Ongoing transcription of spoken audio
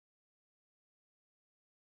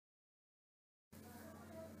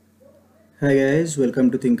Hi guys, welcome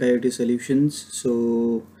to Think IoT Solutions.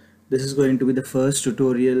 So this is going to be the first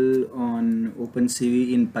tutorial on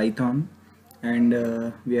OpenCV in Python, and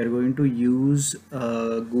we are going to use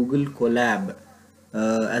Google Colab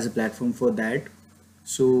as a platform for that.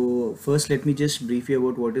 So first let me just brief you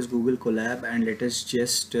about what is Google Colab, and let us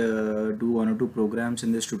just do one or two programs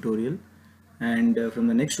in this tutorial, and from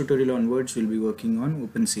the next tutorial onwards we'll be working on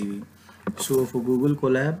OpenCV. So for Google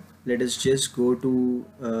Colab, let us just go to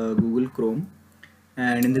Google Chrome,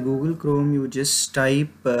 and in the Google Chrome you just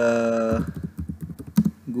type Google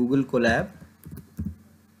Colab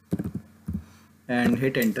and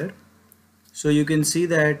hit enter. So you can see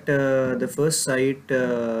that the first site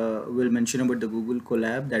will mention about the Google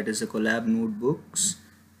Colab, that is the Colab notebooks,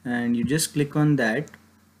 and you just click on that.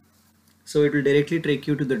 So it will directly take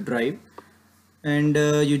you to the drive, and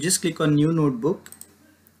you just click on new notebook.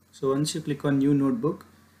 So once you click on new notebook,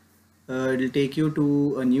 it will take you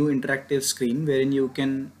to a new interactive screen wherein you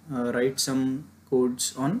can write some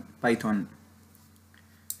codes on Python.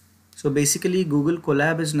 So basically Google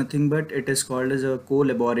Colab is nothing but it is called as a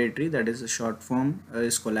co-laboratory, that is a short form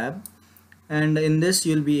is Colab, and in this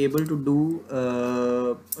you'll be able to do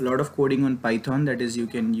a lot of coding on Python. That is, you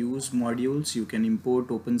can use modules, you can import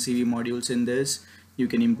OpenCV modules in this, you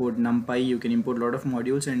can import NumPy, you can import a lot of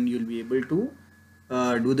modules, and you'll be able to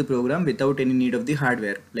do the program without any need of the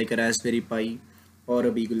hardware like a Raspberry Pi or a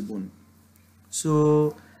BeagleBone.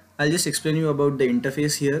 So I'll just explain you about the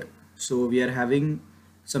interface here. So we are having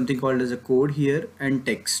something called as a code here and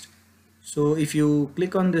text. So if you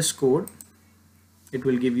click on this code, it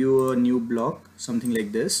will give you a new block, something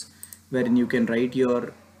like this, wherein you can write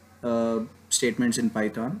your statements in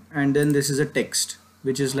Python. And then this is a text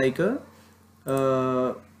which is like a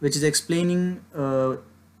which is explaining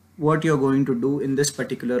what you're going to do in this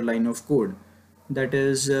particular line of code. That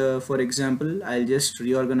is, for example, I'll just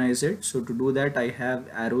reorganize it. So to do that, I have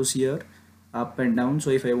arrows here, up and down.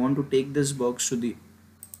 So if I want to take this box to the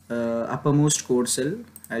uppermost code cell,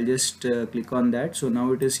 I'll just click on that. So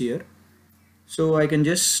now it is here. So I can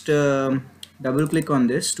just double click on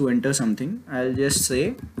this to enter something. I'll just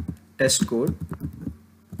say test code.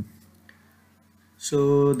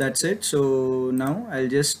 So that's it. So now I'll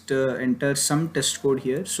just enter some test code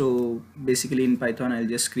here. So basically in Python I'll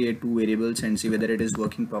just create two variables and see whether it is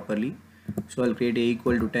working properly. So I'll create a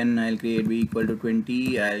equal to 10, I'll create b equal to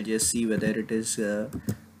 20. I'll just see whether it is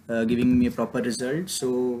giving me a proper result.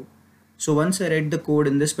 So once I write the code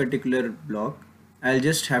in this particular block, I'll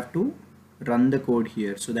just have to run the code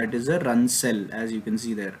here. So that is a run cell, as you can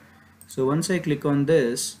see there. So once I click on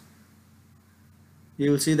this,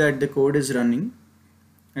 you will see that the code is running,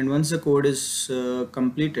 and once the code is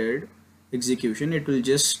completed execution, it will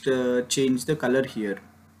just change the color here.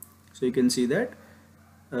 So you can see that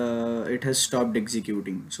it has stopped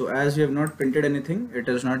executing. So as we have not printed anything, it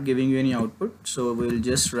is not giving you any output. So we will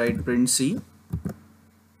just write print C,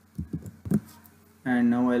 and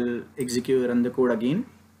now I'll run the code again.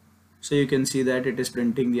 So you can see that it is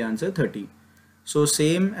printing the answer 30. So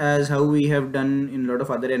same as how we have done in a lot of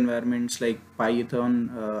other environments like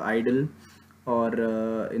Python idle, or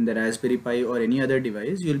in the Raspberry Pi or any other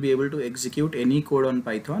device, you'll be able to execute any code on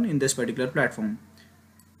Python in this particular platform.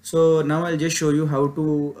 So now I'll just show you how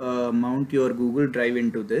to mount your Google Drive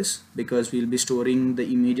into this, because we'll be storing the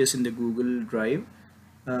images in the Google Drive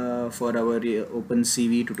for our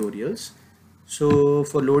OpenCV tutorials. So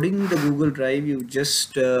for loading the Google Drive, you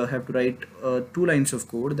just have to write two lines of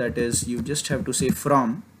code. That is, you just have to say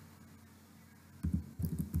from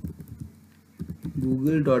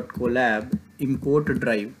google.colab import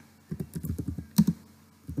drive.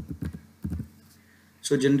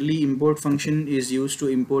 So generally import function is used to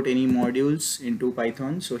import any modules into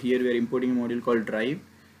Python. So here we are importing a module called drive,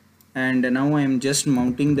 and now I am just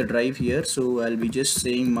mounting the drive here. So I'll be just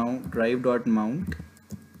saying mount drive.mount,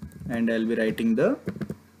 and I'll be writing the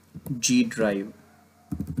G drive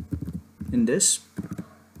in this,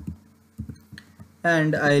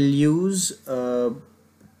 and I'll use a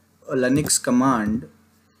Linux command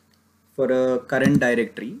for a current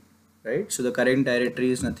directory, right? So the current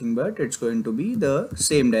directory is nothing but it's going to be the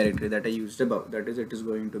same directory that I used above, that is, it is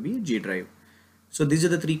going to be G drive. So these are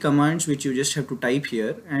the three commands which you just have to type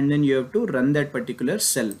here, and then you have to run that particular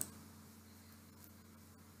cell.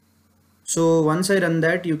 So once I run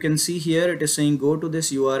that, you can see here it is saying go to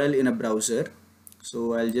this URL in a browser.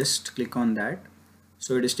 So I'll just click on that.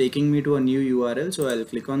 So it is taking me to a new URL. So I'll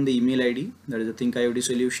click on the email ID, that is the Think IoT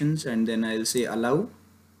Solutions, and then I'll say allow.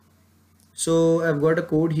 So I've got a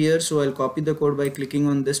code here, so I'll copy the code by clicking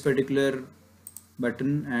on this particular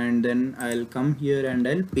button, and then I'll come here and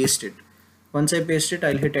I'll paste it. Once I paste it,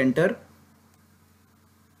 I'll hit enter.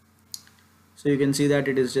 So you can see that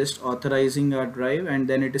it is just authorizing our drive, and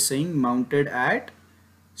then it is saying mounted at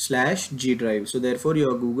 /G drive. So therefore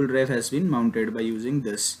your Google Drive has been mounted by using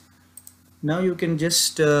this. Now you can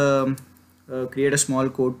just create a small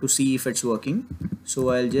code to see if it's working. So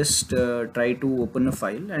I'll just try to open a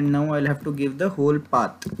file, and now I'll have to give the whole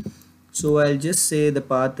path. So I'll just say the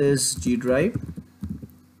path is G drive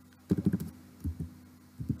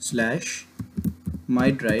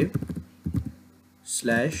 /my drive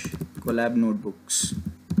 /collab notebooks.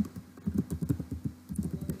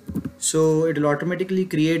 So it will automatically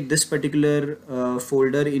create this particular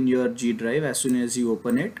folder in your G drive as soon as you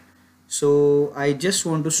open it. So I just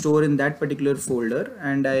want to store in that particular folder,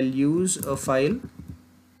 and I'll use a file,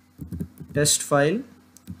 test file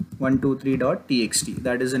 123.txt.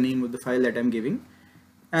 that is the name of the file that I'm giving,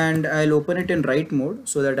 and I'll open it in write mode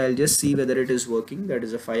so that I'll just see whether it is working. That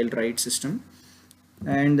is a file write system,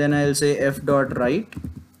 and then I'll say f.write,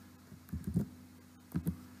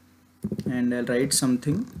 and I'll write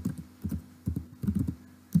something.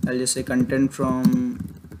 I'll just say content from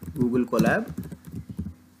Google Colab.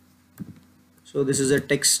 So this is a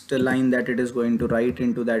text line that it is going to write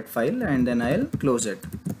into that file, and then I'll close it.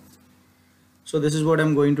 So this is what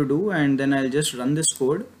I'm going to do, and then I'll just run this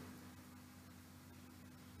code.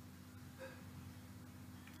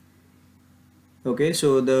 Okay,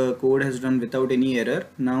 so the code has run without any error.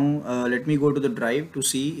 Now let me go to the drive to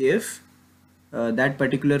see if that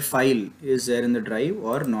particular file is there in the drive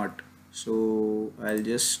or not. So I'll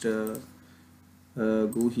just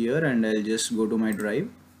go here, and I'll just go to my drive.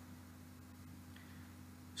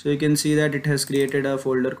 So you can see that it has created a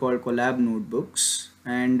folder called Colab Notebooks,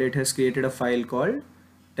 and it has created a file called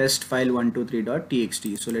test file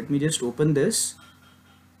 123.txt. So let me just open this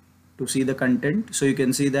to see the content. So you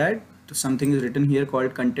can see that something is written here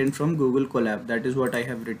called content from Google Colab. That is what I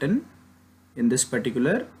have written in this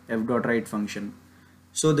particular f.write function.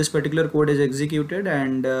 So this particular code is executed,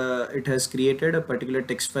 and it has created a particular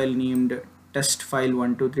text file named test file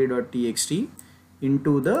 123.txt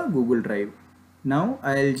into the Google Drive. Now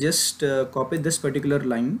I'll just copy this particular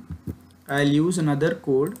line. I'll use another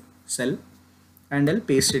code cell, and I'll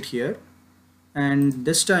paste it here, and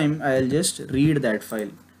this time I'll just read that file.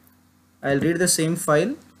 I'll read the same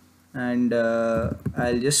file, and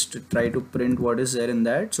I'll just try to print what is there in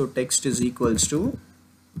that. So text is equals to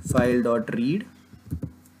file.read.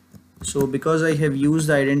 So because I have used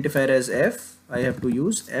the identifier as f, I have to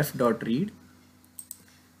use f.read,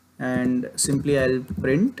 and simply I'll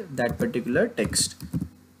print that particular text.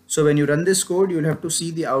 So when you run this code, you'll have to see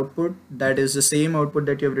the output that is the same output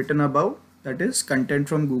that you have written above. That is, content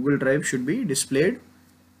from Google Drive should be displayed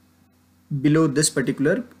below this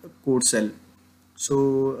particular code cell.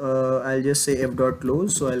 So I'll just say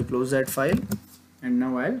f.close. So I'll close that file, and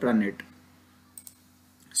now I'll run it.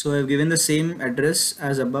 So I've given the same address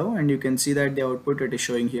as above, and you can see that the output it is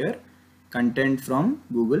showing here, content from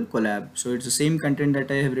Google Colab. So it's the same content that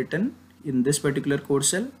I have written in this particular code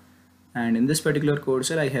cell, and in this particular code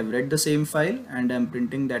cell I have read the same file, and I'm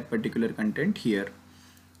printing that particular content here.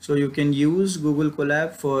 So you can use Google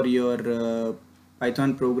Colab for your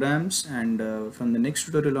Python programs, and from the next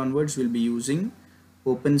tutorial onwards we'll be using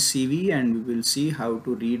OpenCV, and we will see how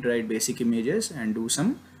to read write basic images and do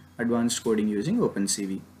some advanced coding using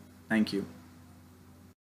OpenCV. Thank you.